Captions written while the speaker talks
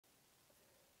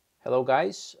Hello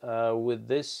guys, with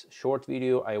this short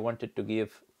video I wanted to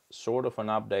give sort of an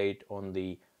update on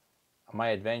my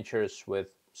adventures with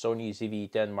Sony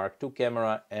ZV-E10 Mark II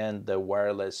camera and the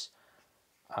wireless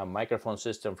microphone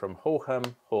system from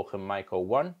Hohem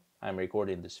Mic-01. I'm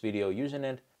recording this video using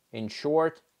it. In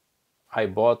short, I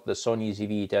bought the Sony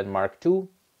ZV-E10 Mark II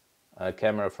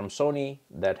camera from Sony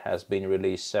that has been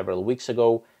released several weeks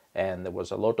ago, and there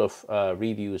was a lot of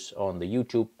reviews on the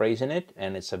YouTube praising it,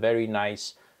 and it's a very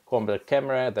nice compact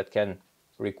camera that can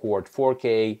record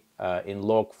 4K in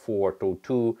log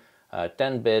 422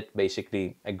 10-bit,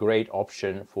 basically a great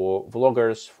option for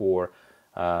vloggers, for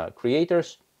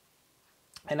creators.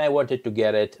 And I wanted to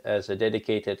get it as a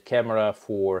dedicated camera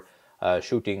for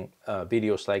shooting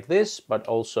videos like this, but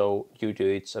also due to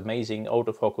its amazing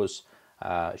autofocus,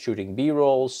 shooting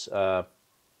B-rolls,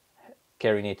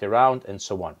 carrying it around and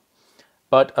so on.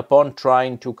 But upon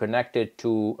trying to connect it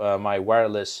to my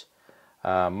wireless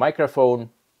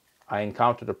microphone, I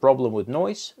encountered a problem with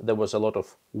noise. There was a lot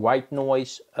of white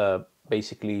noise,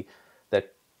 basically,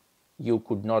 that you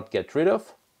could not get rid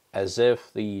of, as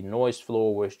if the noise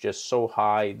floor was just so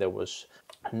high, there was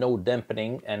no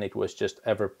dampening, and it was just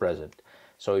ever present.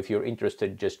 So if you're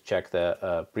interested, just check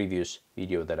the previous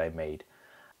video that I made.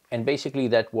 And basically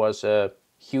that was a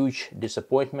huge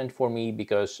disappointment for me,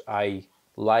 because I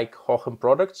like Hohem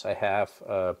products. I have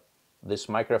this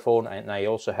microphone, and I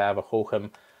also have a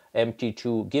Hohem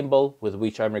MT2 gimbal with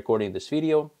which I'm recording this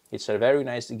video. It's a very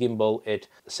nice gimbal. It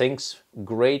syncs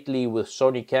greatly with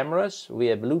Sony cameras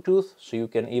via Bluetooth, so you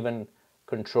can even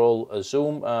control a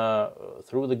zoom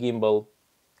through the gimbal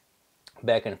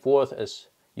back and forth, as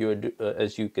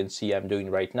you can see I'm doing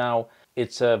right now.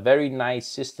 It's a very nice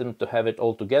system to have it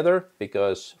all together,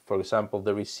 because, for example,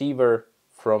 the receiver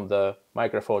from the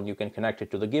microphone, you can connect it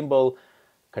to the gimbal,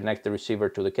 connect the receiver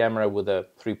to the camera with a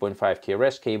 3.5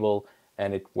 TRS cable,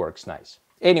 and it works nice.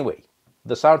 Anyway,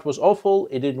 the sound was awful.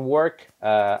 It didn't work.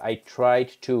 I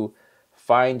tried to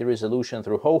find the resolution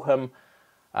through Hohem.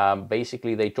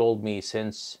 Basically, they told me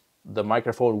since the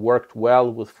microphone worked well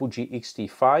with Fuji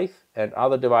X-T5 and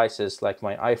other devices like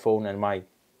my iPhone and my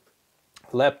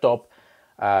laptop,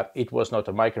 it was not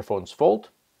a microphone's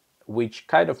fault, which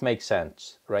kind of makes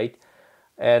sense, right?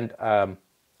 And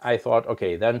I thought,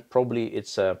 okay, then probably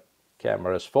it's a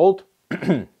camera's fault.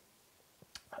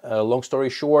 Long story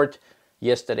short,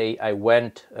 yesterday I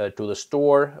went to the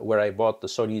store where I bought the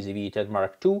Sony ZV-E10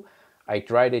 Mark II. I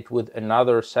tried it with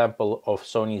another sample of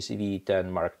Sony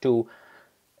ZV-E10 Mark II,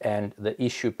 and the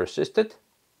issue persisted.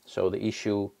 So the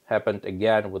issue happened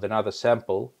again with another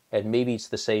sample, and maybe it's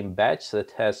the same batch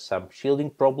that has some shielding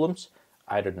problems.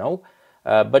 I don't know.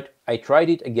 But I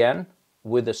tried it again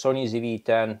with the Sony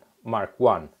ZV-E10 Mark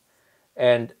I,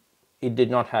 and it did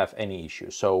not have any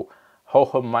issues. So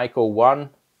Hohem Mic-01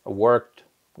 worked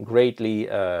greatly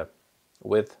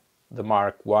with the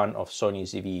Mark I of Sony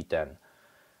ZV-E10.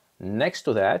 Next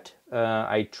to that,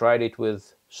 I tried it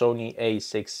with Sony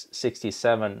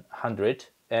A6700,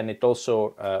 and it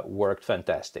also worked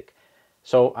fantastic.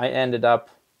 So I ended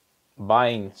up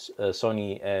buying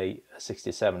Sony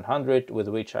A6700, with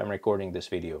which I'm recording this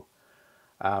video.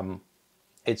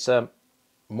 It's a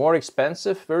more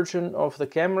expensive version of the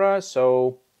camera,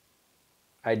 so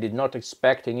I did not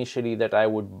expect initially that I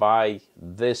would buy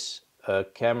this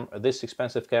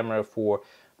expensive camera for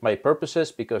my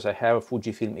purposes, because I have a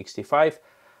Fujifilm X-T5.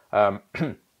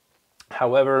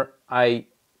 However, I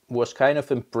was kind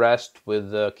of impressed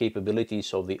with the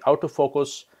capabilities of the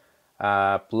autofocus,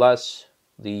 plus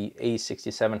the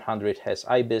A6700 has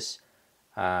IBIS.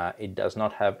 It does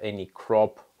not have any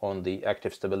crop on the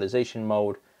active stabilization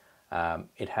mode.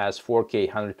 It has 4K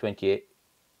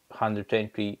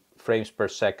 120 frames per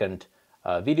second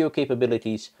video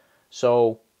capabilities,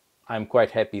 so I'm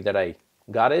quite happy that I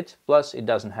got it. Plus it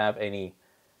doesn't have any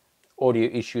audio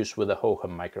issues with the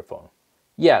Hohem microphone.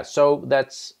 Yeah, so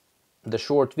that's the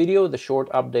short video, the short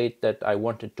update that I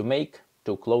wanted to make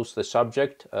to close the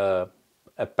subject.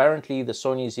 Apparently the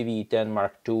Sony ZV-E10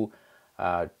 Mark II,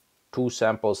 two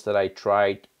samples that I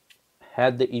tried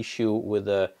had the issue with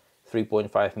the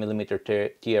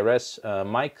 3.5mm TRS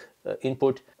mic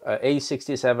input.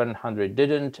 A6700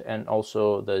 didn't, and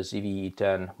also the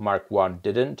ZV-E10 Mark I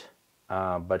didn't.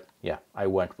 But yeah, I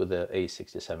went with the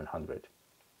A6700.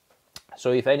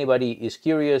 So if anybody is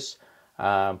curious,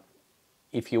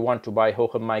 if you want to buy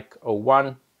Hohem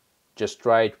Mic-01, just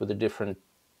try it with the different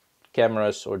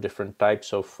cameras or different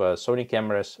types of Sony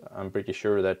cameras. I'm pretty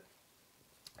sure that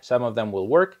some of them will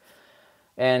work.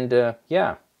 And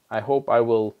yeah, I hope I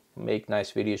will make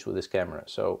nice videos with this camera.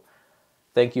 So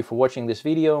thank you for watching this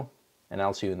video, and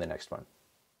I'll see you in the next one.